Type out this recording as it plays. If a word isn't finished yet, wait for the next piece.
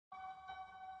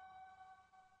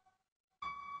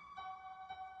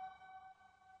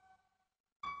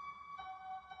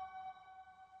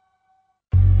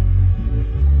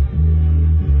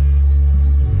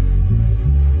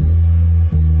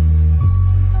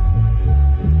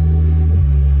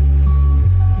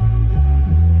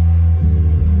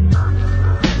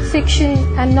fiction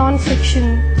and non-fiction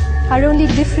are only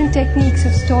different techniques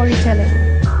of storytelling.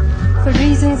 For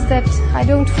reasons that I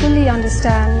don't fully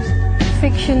understand,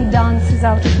 fiction dances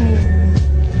out of me.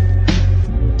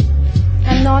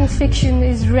 And non-fiction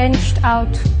is wrenched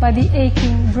out by the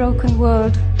aching, broken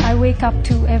world I wake up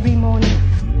to every morning.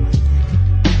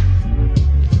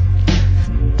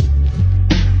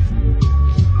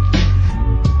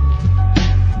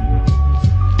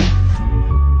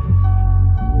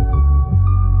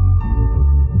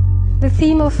 The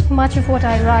theme of much of what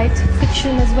I write,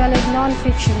 fiction as well as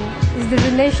non-fiction, is the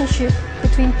relationship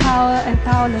between power and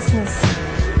powerlessness,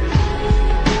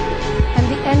 and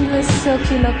the endless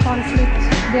circular conflict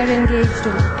they're engaged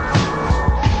in.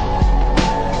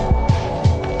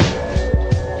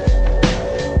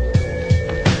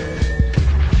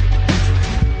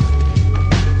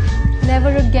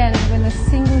 Never again will a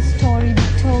single story be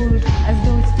told as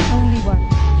though it's the only one.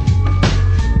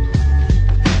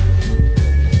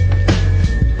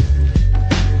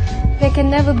 There can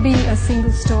never be a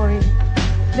single story.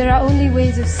 There are only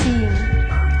ways of seeing.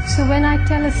 So when I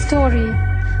tell a story,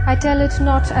 I tell it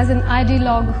not as an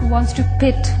ideologue who wants to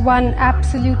pit one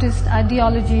absolutist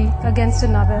ideology against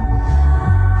another,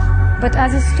 but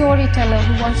as a storyteller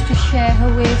who wants to share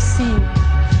her way of seeing.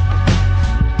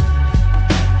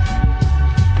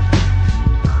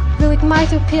 Though it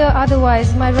might appear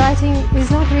otherwise, my writing is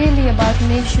not really about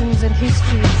nations and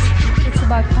histories. It's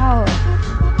about power.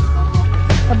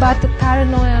 About the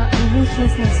paranoia and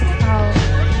ruthlessness of power,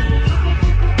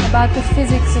 about the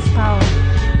physics of power.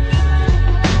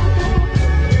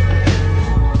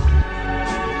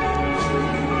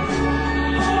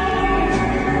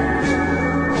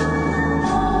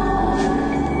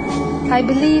 I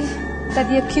believe that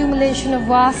the accumulation of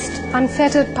vast,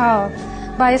 unfettered power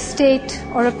by a state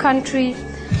or a country,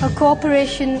 a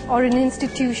corporation or an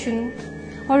institution,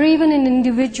 or even an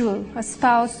individual, a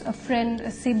spouse, a friend,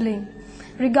 a sibling,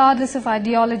 regardless of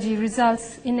ideology,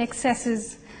 results in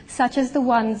excesses such as the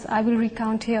ones I will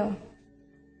recount here.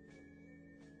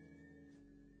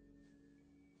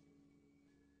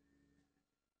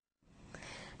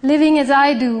 Living as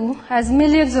I do, as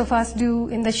millions of us do,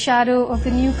 in the shadow of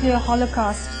the nuclear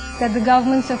holocaust that the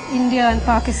governments of India and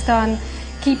Pakistan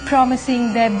keep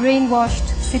promising their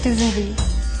brainwashed citizenry,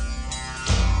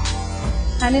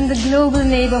 and in the global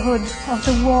neighborhood of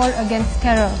the war against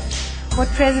terror, what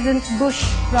President Bush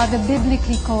rather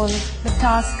biblically calls the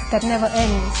task that never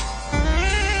ends.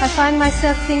 I find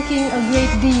myself thinking a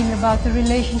great deal about the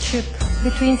relationship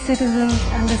between citizens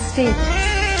and the state.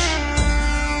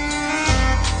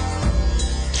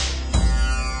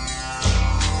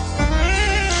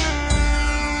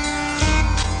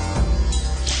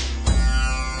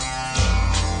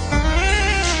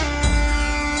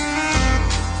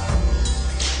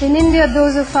 In India,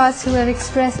 those of us who have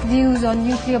expressed views on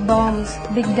nuclear bombs,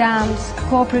 big dams,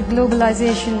 corporate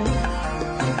globalization,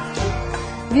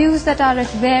 views that are at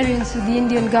variance with the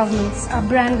Indian governments, are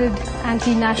branded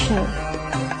anti-national.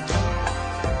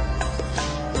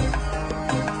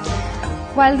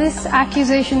 While this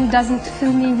accusation doesn't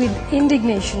fill me with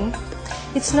indignation,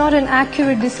 it's not an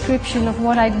accurate description of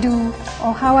what I do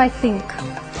or how I think.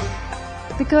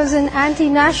 Because an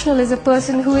anti-national is a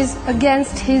person who is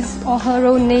against his or her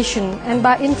own nation and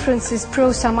by inference is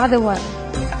pro some other one.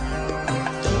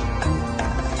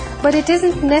 But it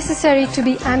isn't necessary to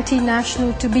be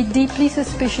anti-national to be deeply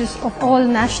suspicious of all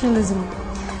nationalism,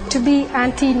 to be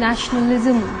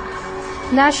anti-nationalism.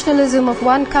 Nationalism of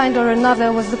one kind or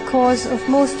another was the cause of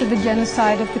most of the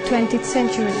genocide of the 20th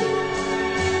century.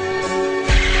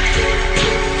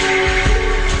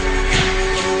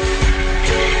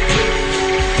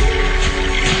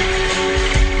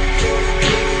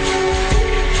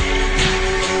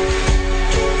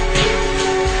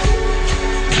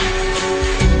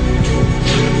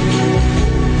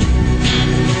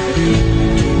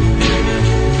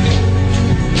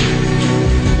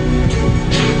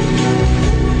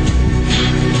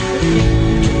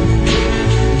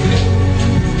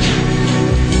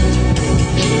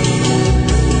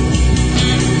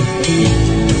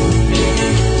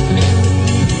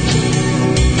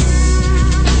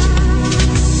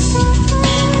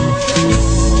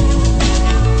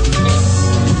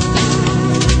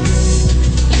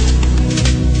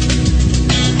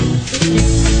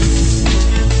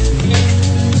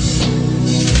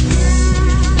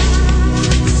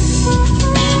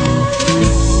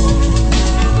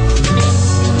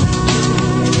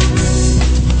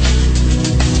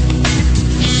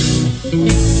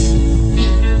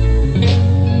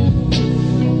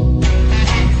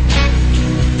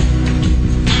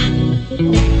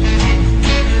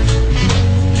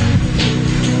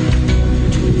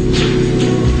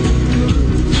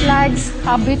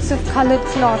 are bits of colored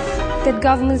cloth that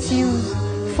governments use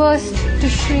first to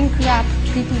shrink wrap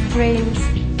people's brains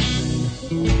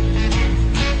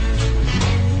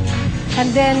and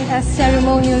then as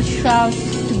ceremonial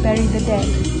shrouds to bury the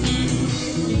dead.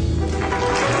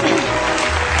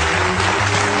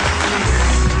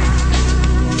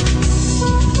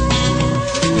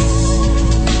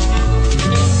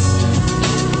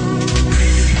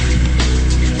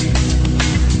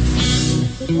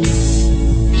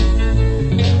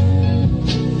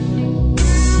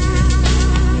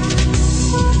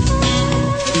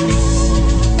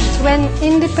 When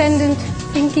independent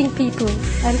thinking people,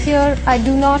 and here I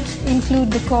do not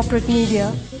include the corporate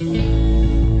media,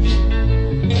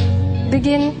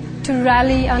 begin to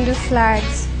rally under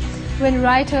flags, when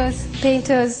writers,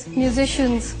 painters,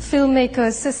 musicians,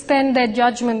 filmmakers suspend their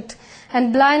judgment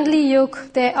and blindly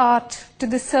yoke their art to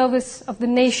the service of the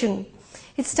nation,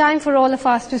 it's time for all of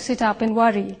us to sit up and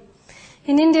worry.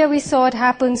 In India, we saw it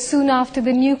happen soon after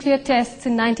the nuclear tests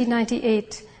in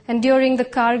 1998 and during the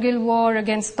Kargil war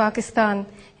against Pakistan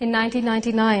in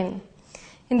 1999.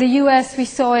 In the US, we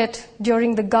saw it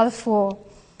during the Gulf War,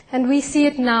 and we see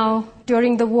it now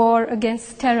during the war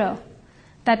against terror,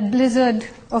 that blizzard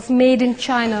of made in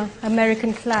China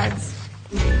American flags.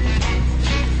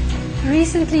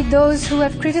 Recently, those who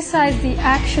have criticized the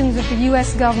actions of the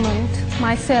US government,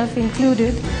 myself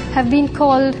included, have been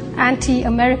called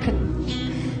anti-American.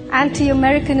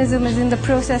 Anti-Americanism is in the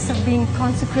process of being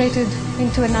consecrated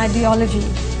into an ideology.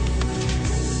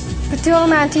 The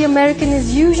term anti-American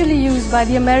is usually used by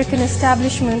the American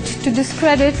establishment to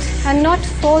discredit and not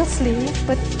falsely,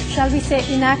 but shall we say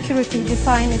inaccurately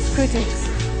define its critics.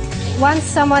 Once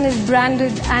someone is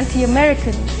branded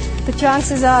anti-American, the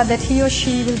chances are that he or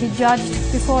she will be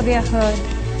judged before they are heard,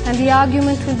 and the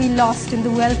argument will be lost in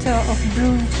the welter of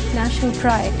bruised national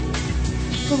pride.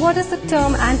 So what does the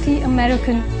term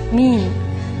anti-American mean?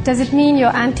 Does it mean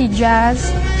you're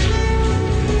anti-jazz?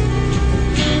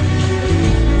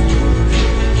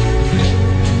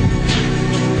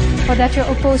 Or that you're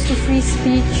opposed to free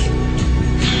speech?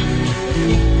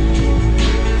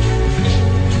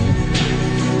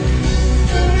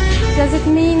 Does it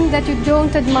mean that you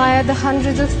don't admire the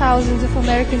hundreds of thousands of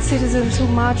American citizens who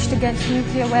marched against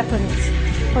nuclear weapons,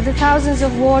 or the thousands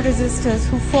of war resistors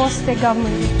who forced their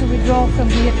government to withdraw from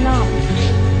Vietnam?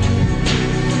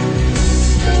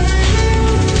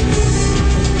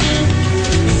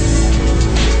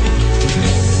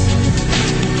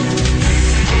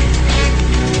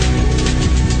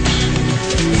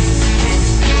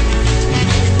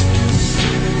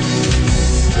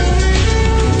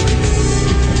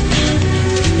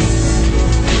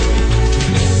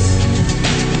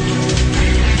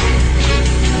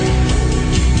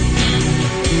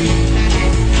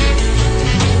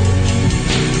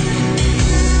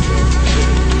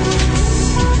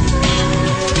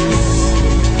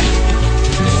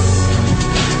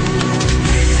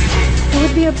 It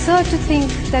would be absurd to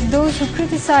think that those who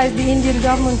criticize the Indian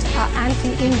government are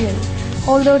anti-Indian,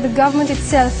 although the government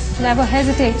itself never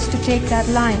hesitates to take that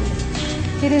line.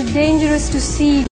 It is dangerous to see